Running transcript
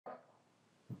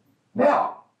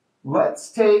Now, let's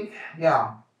take,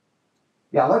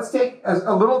 let's take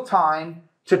a little time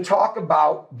to talk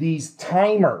about these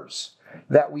timers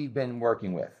that we've been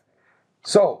working with.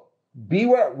 So,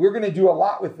 beware, we're going to do a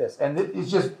lot with this, and it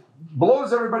just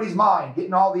blows everybody's mind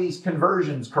getting all these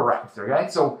conversions correct, okay?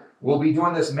 So, we'll be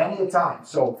doing this many a time.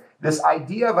 So, this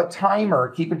idea of a timer,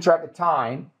 keeping track of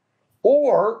time,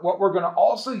 or what we're going to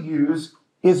also use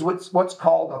is what's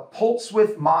called a pulse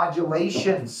width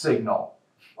modulation signal,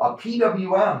 a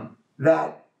PWM,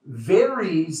 that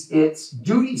varies its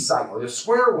duty cycle. There's a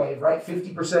square wave, right?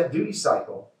 50% duty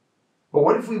cycle. But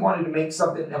what if we wanted to make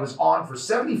something that was on for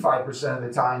 75% of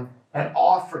the time and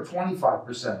off for 25%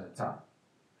 of the time?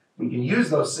 We can use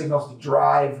those signals to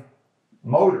drive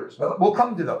motors, but we'll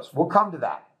come to those. We'll come to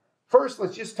that. First,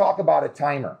 let's just talk about a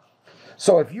timer.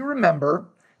 So if you remember,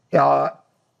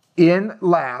 in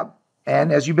lab,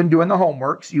 and as you've been doing the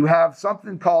homeworks, you have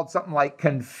something like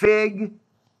config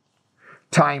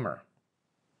timer.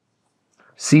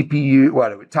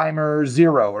 CPU, timer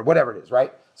 0 or whatever it is,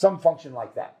 right? Some function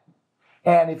like that.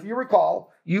 And if you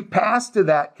recall, you passed to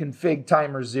that config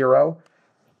timer 0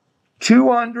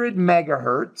 200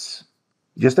 megahertz,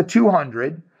 just a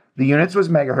 200. The units was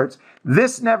megahertz.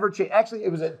 This never changed. Actually,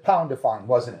 it was a pound defined,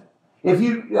 wasn't it?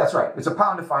 That's right, it's a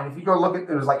pound defined. If you go look at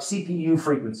it, was like CPU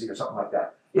frequency or something like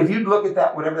that. If you'd look at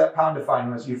that, whatever that pound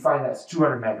defined was, you'd find that's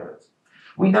 200 megahertz.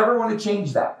 We never want to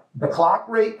change that. The clock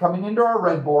rate coming into our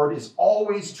breadboard is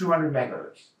always 200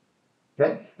 megahertz.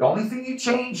 Okay? The only thing you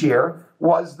change here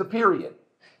was the period.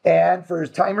 And for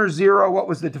timer 0, what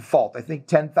was the default? I think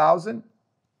 10,000?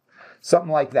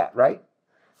 Something like that, right?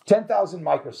 10,000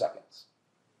 microseconds.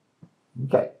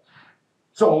 Okay.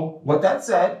 So, what that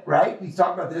said, right, we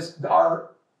talked about this,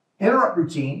 our interrupt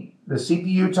routine, the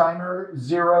CPU timer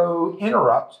 0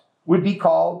 interrupt, would be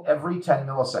called every 10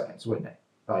 milliseconds, wouldn't it?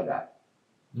 By that.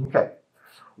 Okay.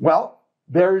 Well,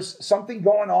 there's something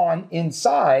going on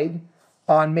inside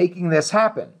on making this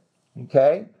happen.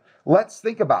 Okay? Let's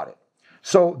think about it.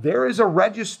 So, there is a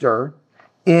register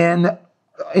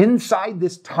inside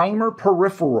this timer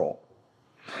peripheral.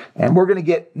 And we're going to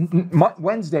get,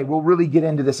 Wednesday, we'll really get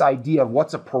into this idea of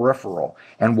what's a peripheral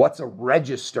and what's a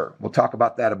register. We'll talk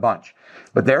about that a bunch.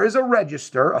 But there is a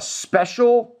register, a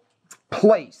special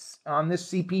place on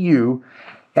this CPU,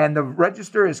 and the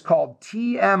register is called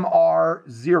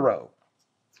TMR0.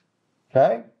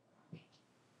 Okay?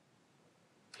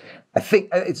 I think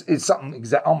it's something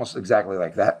almost exactly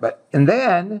like that. And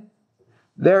then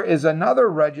there is another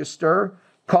register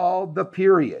called the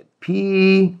period,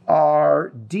 PRD0.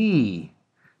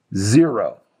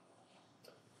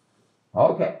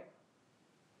 Okay.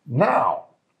 Now,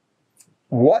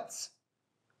 what's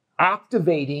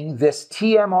activating this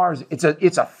TMR? It's a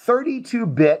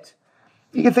 32-bit,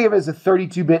 you can think of it as a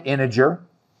 32-bit integer.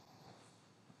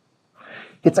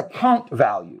 It's a count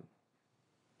value.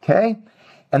 Okay?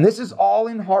 And this is all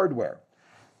in hardware.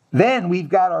 Then we've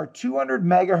got our 200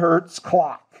 megahertz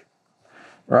clock,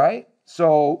 right?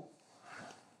 So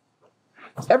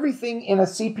everything in a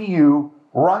CPU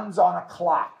runs on a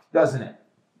clock, doesn't it?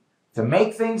 To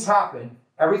make things happen,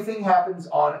 everything happens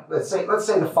on, let's say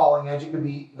the falling edge, it could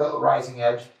be the rising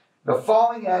edge, the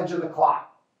falling edge of the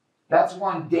clock. That's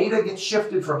when data gets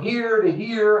shifted from here to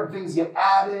here and things get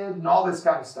added and all this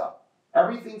kind of stuff.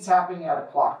 Everything's happening at a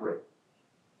clock rate,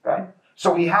 okay?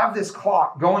 So we have this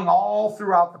clock going all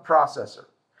throughout the processor.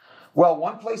 Well,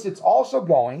 one place it's also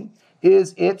going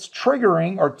is it's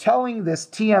triggering or telling this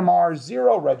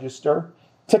TMR0 register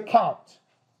to count.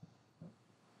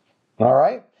 All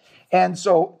right? And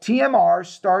so TMR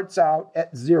starts out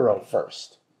at 0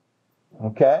 first.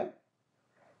 Okay?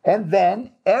 And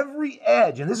then every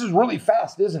edge, and this is really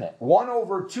fast, isn't it? 1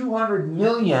 over 200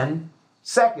 million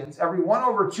seconds, every 1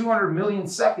 over 200 million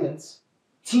seconds,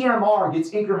 TMR gets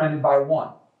incremented by 1.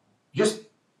 Just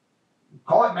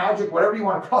call it magic, whatever you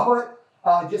want to call it.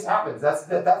 It just happens. That's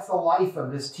the life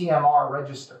of this TMR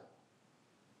register.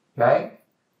 Okay?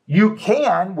 You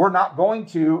can, we're not going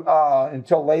to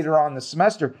until later on in the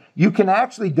semester, you can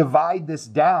actually divide this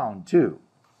down too,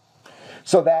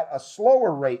 so that a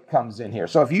slower rate comes in here.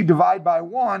 So if you divide by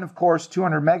 1, of course,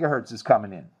 200 megahertz is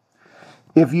coming in.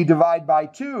 If you divide by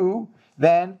 2,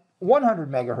 then 100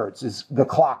 megahertz is the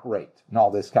clock rate and all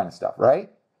this kind of stuff,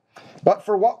 right? But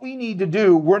for what we need to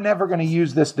do, we're never going to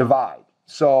use this divide.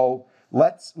 So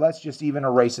let's just even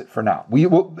erase it for now.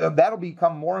 That'll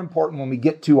become more important when we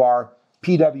get to our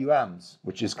PWMs,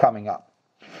 which is coming up.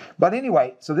 But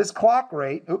anyway, so this clock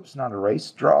rate, oops, not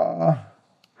erase, draw.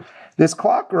 This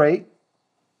clock rate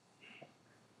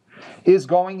is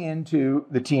going into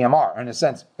the TMR, in a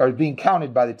sense, or being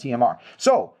counted by the TMR.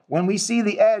 So when we see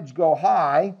the edge go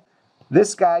high,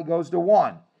 this guy goes to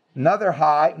 1. Another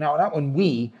high, now not when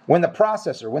the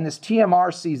processor, when this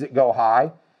TMR sees it go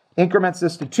high, increments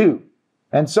this to 2,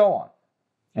 and so on.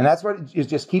 And that's what it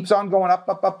just keeps on going up,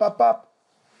 up, up, up, up,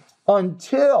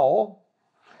 until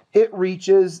it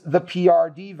reaches the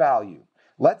PRD value.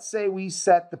 Let's say we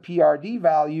set the PRD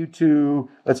value to,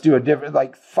 let's do a different,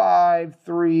 like 5,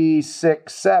 3,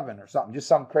 6, 7 or something, just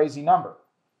some crazy number.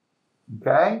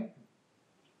 Okay?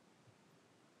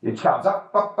 It counts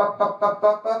up, up, up, up, up,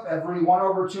 up, up, every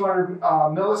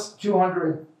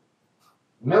 1/200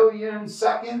 million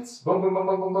seconds. Boom, boom, boom,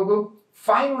 boom, boom, boom, boom.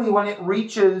 Finally, when it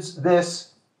reaches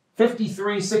this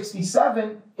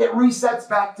 5367, it resets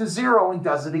back to 0 and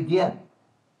does it again.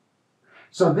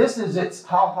 So this is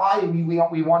how high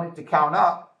we want it to count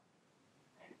up,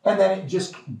 and then it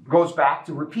just goes back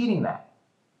to repeating that.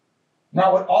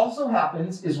 Now what also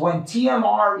happens is when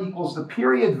TMR equals the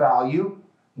period value,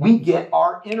 we get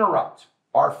our interrupt.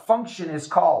 Our function is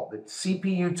called, the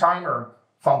CPU timer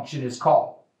function is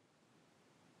called.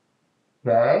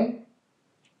 Okay?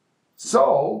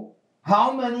 So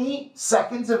how many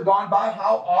seconds have gone by?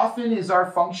 How often is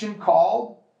our function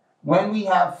called when we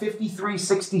have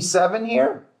 5367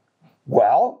 here?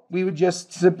 Well, we would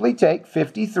just simply take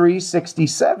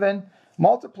 5367,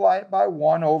 multiply it by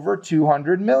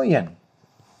 1/200 million.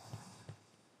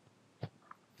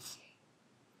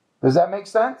 Does that make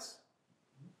sense?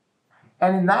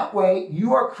 And in that way,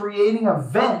 you are creating an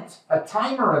event, a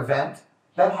timer event,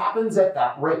 that happens at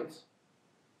that rate.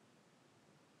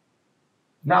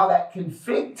 Now that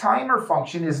config timer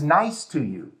function is nice to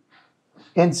you.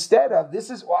 Instead of,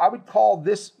 I would call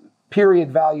this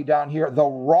period value down here the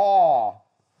raw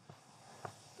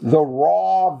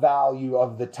value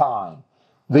of the time.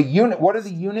 The unit, what are the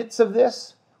units of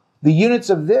this? The units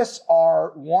of this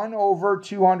are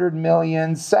 1/200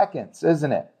 million seconds,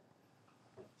 isn't it?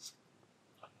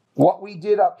 What we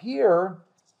did up here,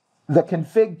 the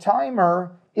config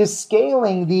timer, is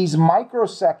scaling these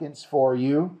microseconds for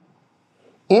you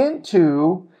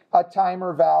into a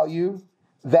timer value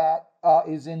that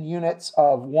is in units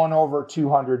of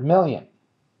 1/200 million.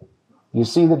 You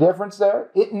see the difference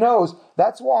there? It knows.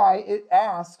 That's why it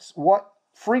asks what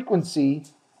frequency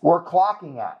we're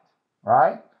clocking at,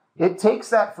 right? It takes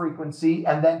that frequency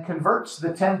and then converts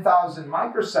the 10,000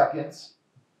 microseconds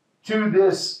to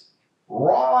this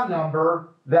raw number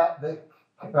that the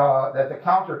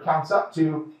counter counts up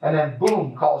to, and then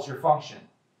boom, calls your function,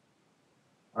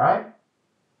 right?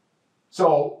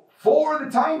 So for the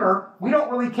timer, we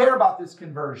don't really care about this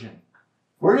conversion.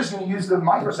 We're just going to use the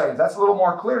microseconds. That's a little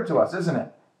more clear to us, isn't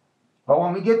it? But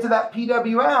when we get to that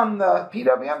PWM, the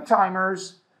PWM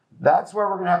timers, that's where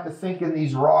we're going to have to think in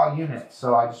these raw units.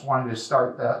 So I just wanted to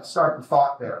start the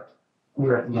thought there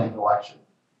here at the end of the lecture.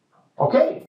 Okay.